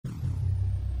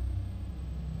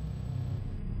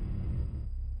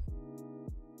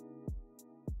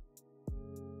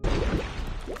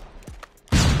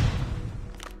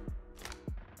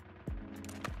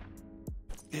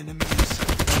enemies.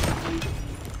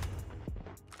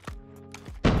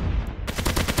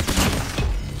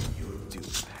 Your doom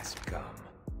has come.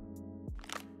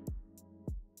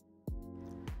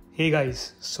 Hey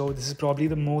guys, so this is probably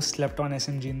the most slept on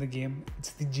SMG in the game.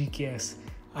 It's the GKS.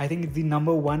 I think it's the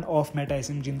 #1 off-meta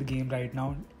SMG in the game right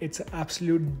now. It's an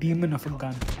absolute demon of a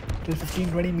gun. Till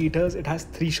 15-20 meters, it has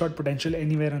 3-shot potential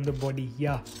anywhere on the body.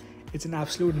 Yeah, it's an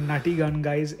absolute nutty gun,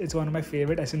 guys. It's one of my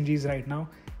favorite SMGs right now.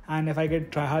 And if I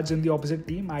get tryhards in the opposite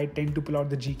team, I tend to pull out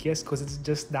the GKS because it's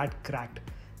just that cracked.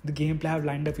 The gameplay I've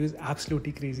lined up is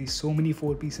absolutely crazy. So many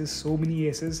 4 pieces, so many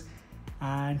aces.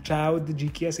 And try out the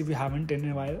GKS if you haven't in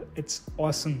a while. It's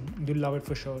awesome. You'll love it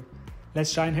for sure.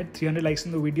 Let's try and hit 300 likes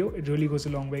in the video. It really goes a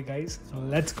long way, guys.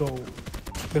 Let's go.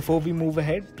 Before we move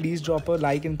ahead, please drop a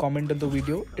like and comment on the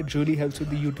video. It really helps with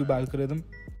the YouTube algorithm.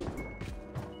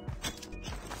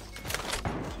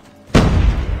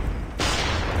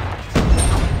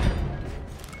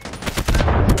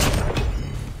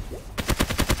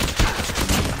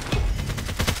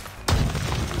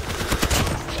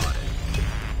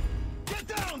 Get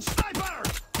down, sniper!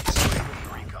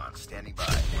 Recon standing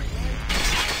by.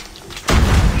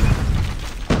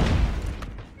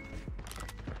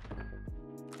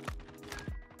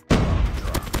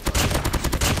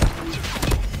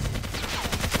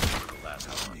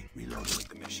 Reloading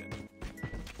the mission.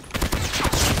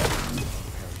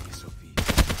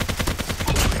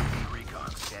 UAV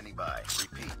recon standing by.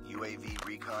 Repeat, UAV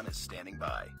recon is standing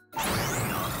by.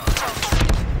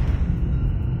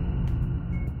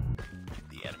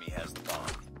 The enemy has the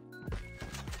bomb.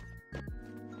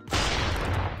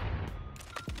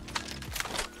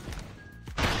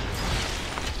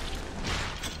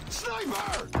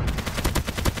 Sniper!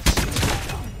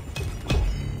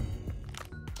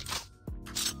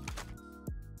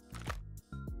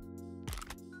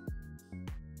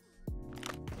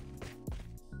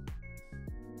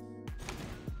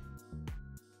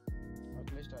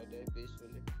 I die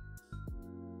peacefully.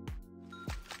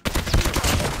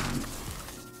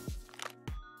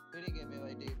 Very game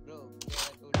I did, bro.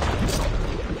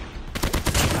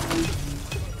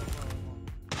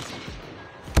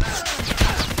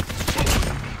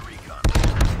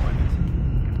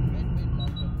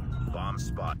 Bomb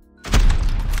spot.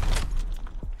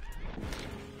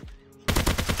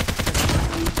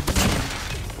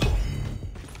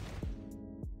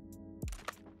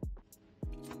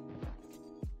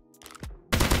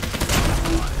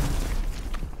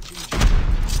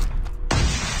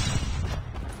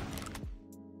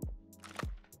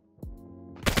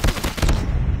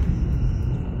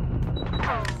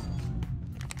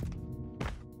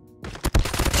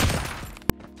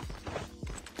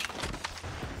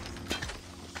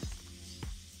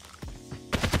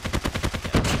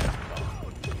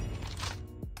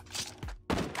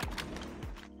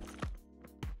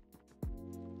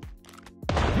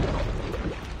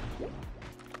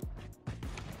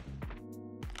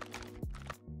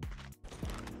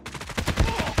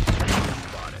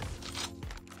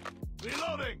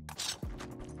 Reloading!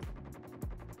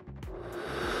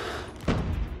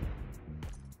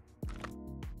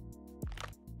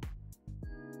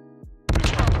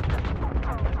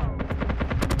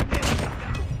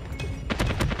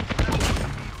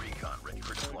 Recon ready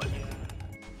for deployment.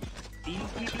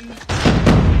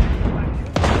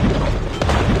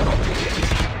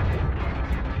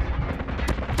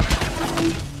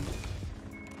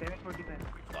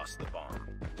 We've lost the bomb.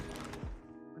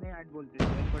 Reloading!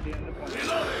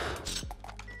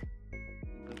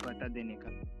 पता देने का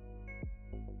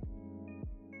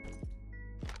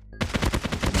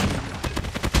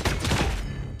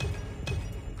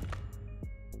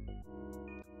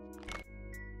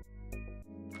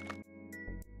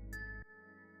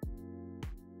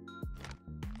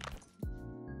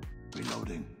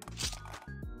Reloading.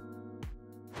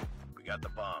 We got the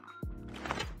bomb.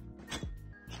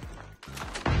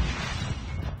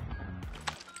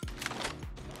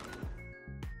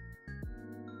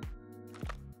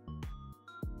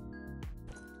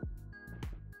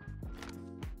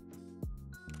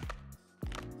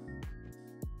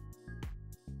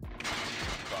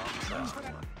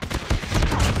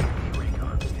 UAV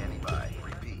recon standing by.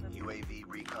 Repeat, UAV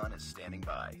recon is standing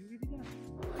by.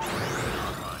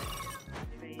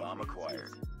 Online. Bomb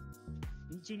acquired.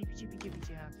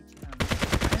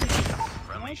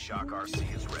 Friendly shock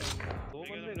RC is ready.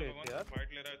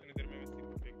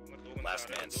 Last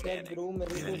man standing.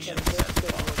 The enemy has set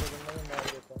the bomb.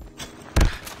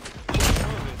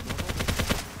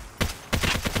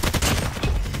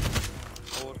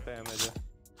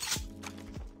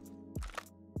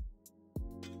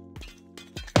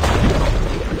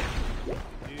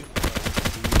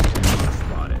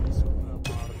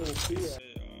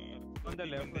 बंदे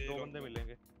left में 2 बंदे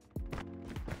मिलेंगे।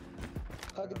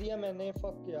 हक दिया मैंने,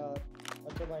 fuck यार।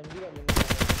 अच्छा बाइंडी वाले ने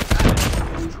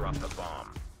Drop the bomb.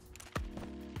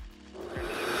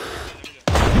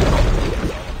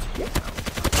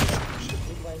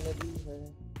 एक बाइनरी है।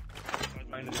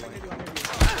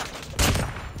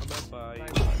 बाय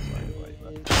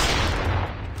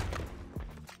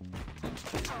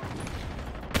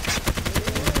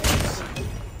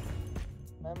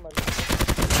मैं मर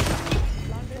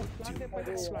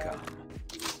Super scum.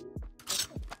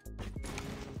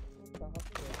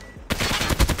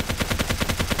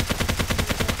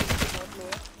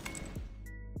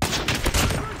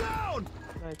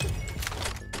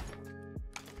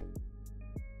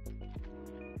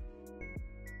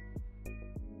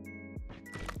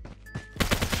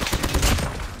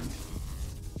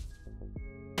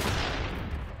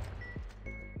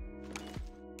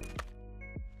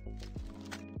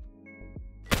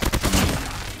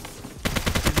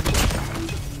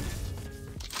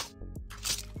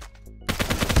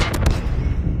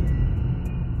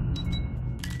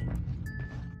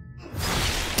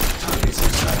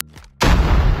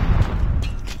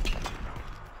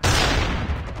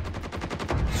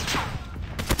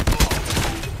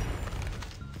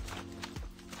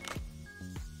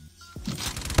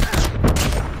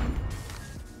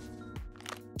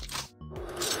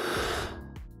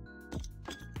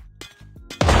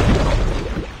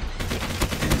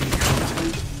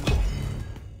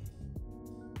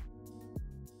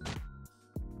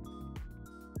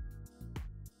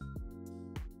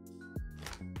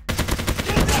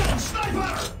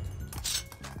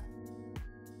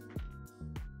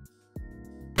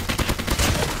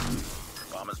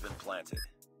 Bomb has been planted.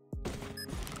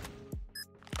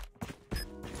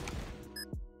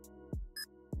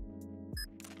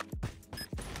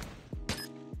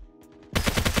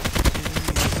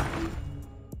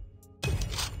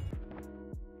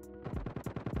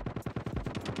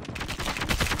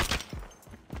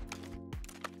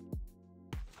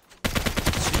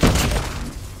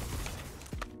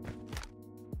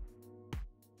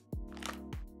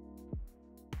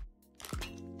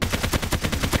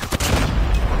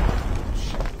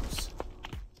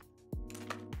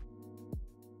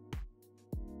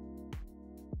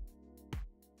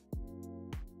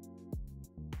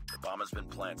 The bomb has been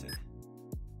planted.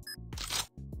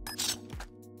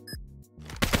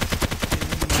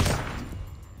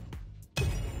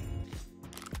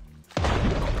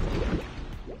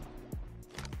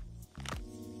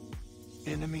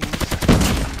 Enemies.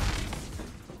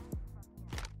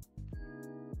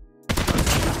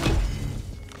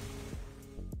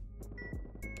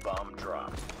 Bomb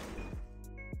dropped.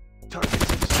 Target